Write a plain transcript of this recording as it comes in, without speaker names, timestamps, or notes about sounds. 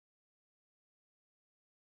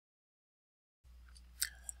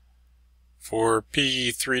For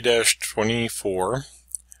P3-24,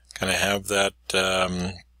 kind of have that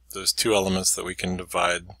those two elements that we can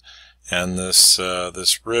divide, and this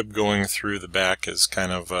this rib going through the back is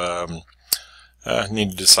kind of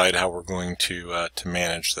need to decide how we're going to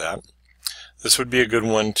manage that. This would be a good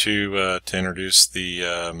one to introduce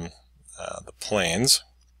the planes,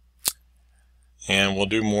 and we'll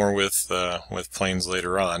do more with planes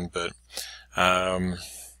later on, but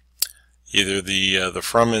either the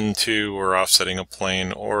from and to, or offsetting a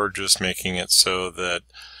plane, or just making it so that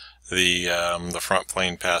the front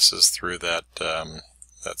plane passes through that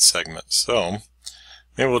that segment. So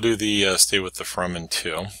maybe we'll do the stay with the from and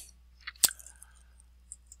to.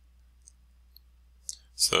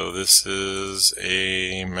 So this is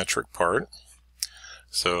a metric part.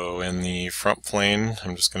 So in the front plane,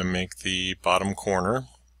 I'm just going to make the bottom corner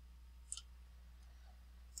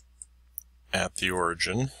at the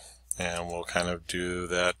origin, and we'll kind of do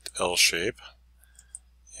that L shape.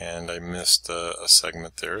 And I missed a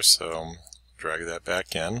segment there, so drag that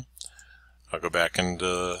back in. I'll go back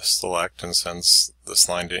into select, and since this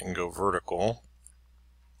line didn't go vertical,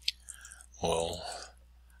 we'll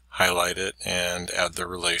highlight it and add the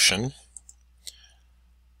relation.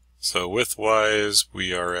 So width-wise,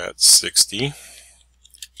 we are at 60,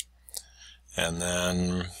 and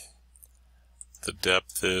then the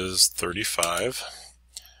depth is 35.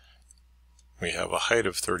 We have a height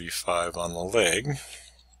of 35 on the leg,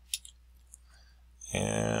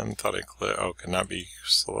 and thought I clicked, oh, could not be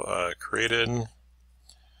created.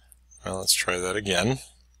 Well, let's try that again.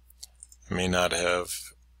 I may not have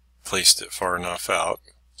placed it far enough out.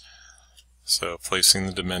 So placing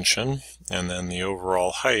the dimension, and then the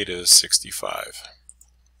overall height is 65.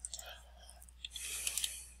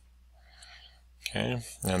 Okay,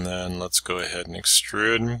 and then let's go ahead and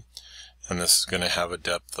extrude, and this is going to have a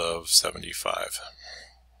depth of 75.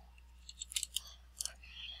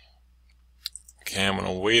 Okay, I'm going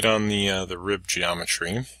to wait on the rib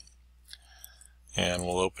geometry, and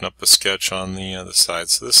we'll open up a sketch on the side.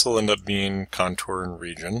 So this will end up being contour and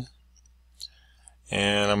region,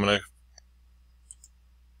 and I'm going to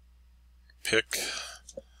pick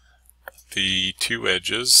the two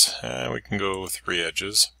edges. We can go with 3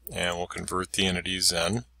 edges, and we'll convert the entities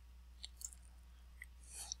in.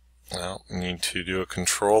 Well, we need to do a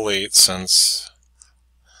Control-8 since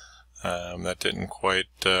that didn't quite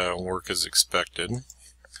work as expected.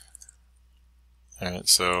 Alright,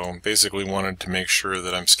 so basically wanted to make sure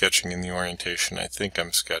that I'm sketching in the orientation I think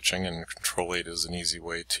I'm sketching, and Control-8 is an easy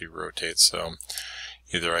way to rotate. So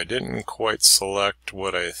either I didn't quite select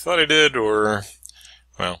what I thought I did, or,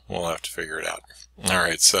 well, we'll have to figure it out.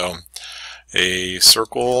 Alright, so a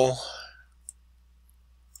circle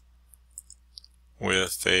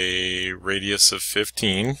with a radius of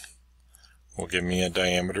 15 will give me a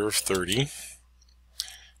diameter of 30,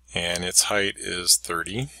 and its height is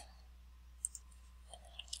 30.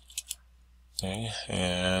 Okay,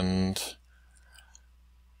 and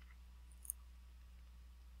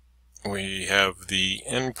we have the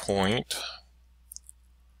endpoint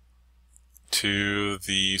to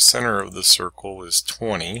the center of the circle is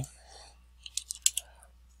 20.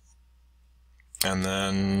 And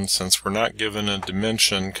then, since we're not given a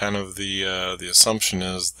dimension, kind of the assumption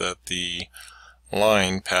is that the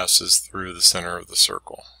line passes through the center of the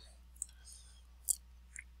circle.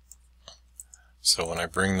 So when I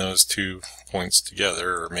bring those 2 points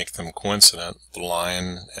together, or make them coincident, the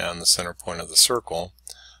line and the center point of the circle,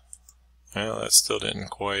 well, that still didn't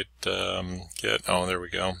quite get, oh, there we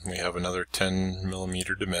go. We have another 10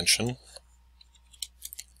 millimeter dimension.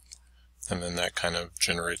 And then that kind of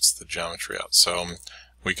generates the geometry out. So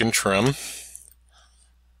we can trim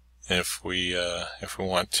if we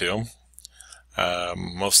want to.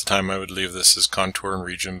 Most of the time I would leave this as contour and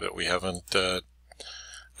region, but we haven't.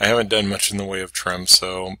 I haven't done much in the way of trim,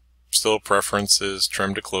 so still preference is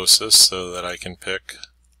trim to closest so that I can pick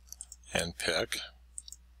and pick.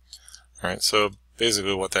 Alright, so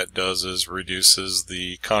basically what that does is reduces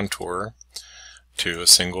the contour to a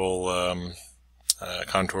single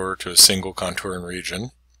contour and region,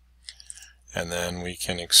 and then we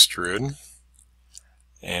can extrude,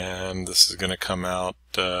 and this is going to come out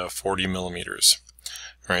 40 millimeters.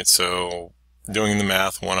 Alright, so doing the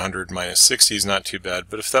math, 100 minus 60 is not too bad,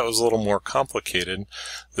 but if that was a little more complicated,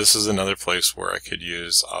 this is another place where I could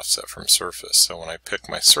use offset from surface. So when I pick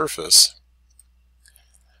my surface,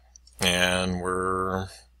 and we're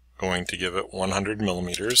going to give it 100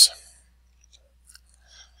 millimeters,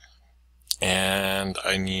 and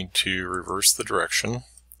I need to reverse the direction,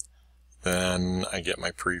 then I get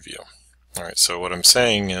my preview. Alright, so what I'm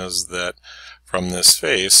saying is that from this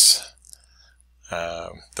face,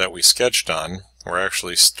 that we sketched on, we're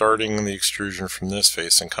actually starting the extrusion from this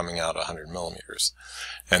face and coming out 100 millimeters.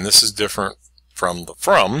 And this is different from the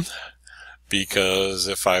from, because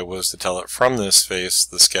if I was to tell it from this face,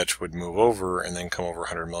 the sketch would move over and then come over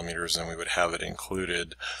 100 millimeters, and we would have it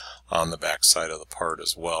included on the back side of the part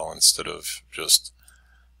as well, instead of just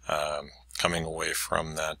coming away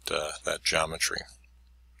from that geometry.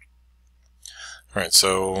 Alright,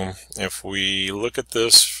 so if we look at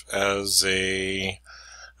this as a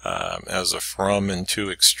from and to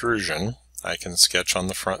extrusion, I can sketch on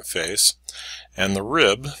the front face. And the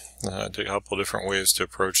rib, a couple different ways to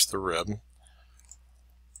approach the rib.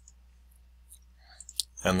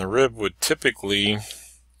 And the rib would typically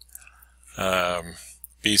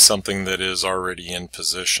be something that is already in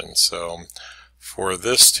position. So for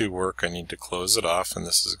this to work, I need to close it off, and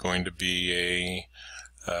this is going to be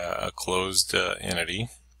a closed entity.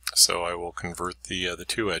 So I will convert the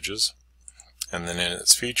two edges, and then in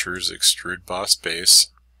its features, extrude boss base.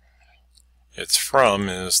 Its from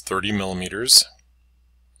is 30 millimeters,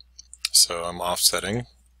 so I'm offsetting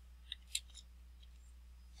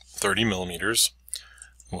 30 millimeters.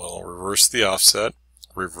 We'll reverse the offset,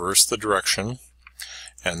 reverse the direction,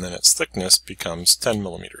 and then its thickness becomes 10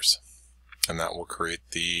 millimeters, and that will create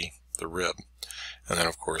the rib. And then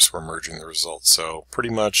of course we're merging the results. So pretty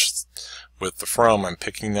much with the from, I'm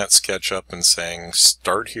picking that sketch up and saying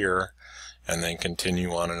start here and then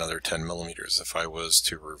continue on another 10 millimeters. If I was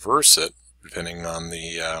to reverse it, depending on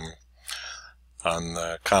the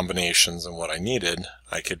combinations and what I needed,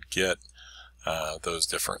 I could get those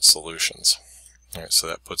different solutions. Alright, so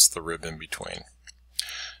that puts the rib in between.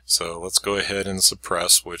 So let's go ahead and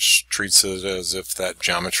suppress, which treats it as if that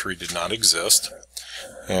geometry did not exist.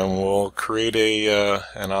 And we'll create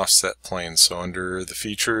an offset plane. So under the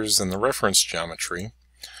features and the reference geometry,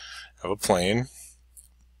 I have a plane.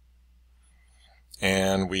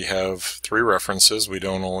 And we have 3 references. We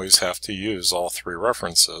don't always have to use all 3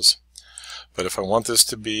 references. But if I want this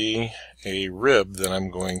to be a rib, then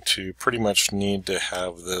I'm going to pretty much need to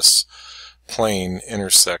have this plane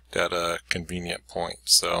intersect at a convenient point.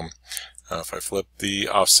 So if I flip the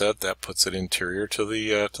offset, that puts it interior to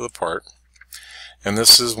the part. And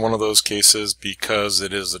this is one of those cases, because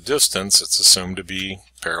it is a distance, it's assumed to be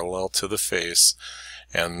parallel to the face,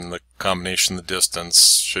 and the combination of the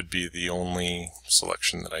distance should be the only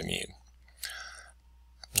selection that I need.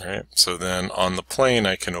 Alright, so then on the plane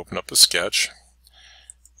I can open up a sketch,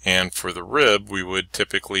 and for the rib we would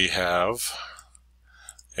typically have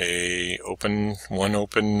one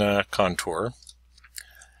open contour,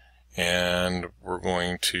 and we're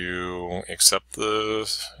going to accept the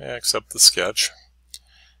sketch,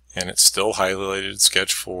 and it's still highlighted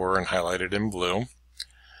sketch 4 and highlighted in blue.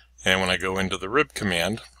 And when I go into the rib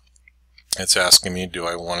command, it's asking me, do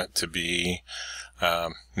I want it to be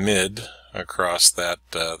mid across that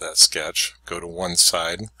sketch, go to one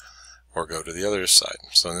side, or go to the other side.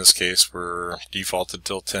 So in this case we're defaulted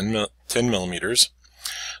till 10 millimeters.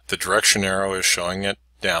 The direction arrow is showing it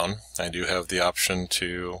down. I do have the option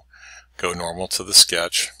to go normal to the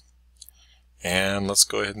sketch, and let's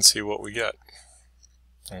go ahead and see what we get.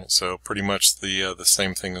 Alright, so pretty much the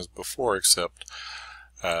same thing as before, except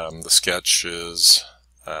the sketch is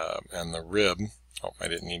and the rib. Oh, I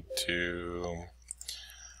didn't need to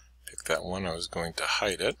pick that one. I was going to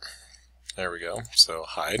hide it. There we go. So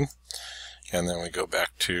hide. And then we go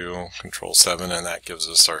back to Control 7, and that gives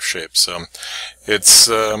us our shape. So it's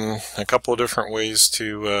a couple of different ways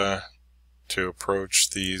to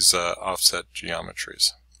approach these offset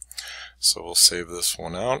geometries. So we'll save this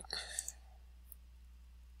one out.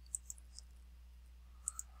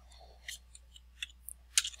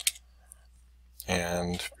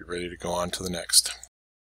 And be ready to go on to the next.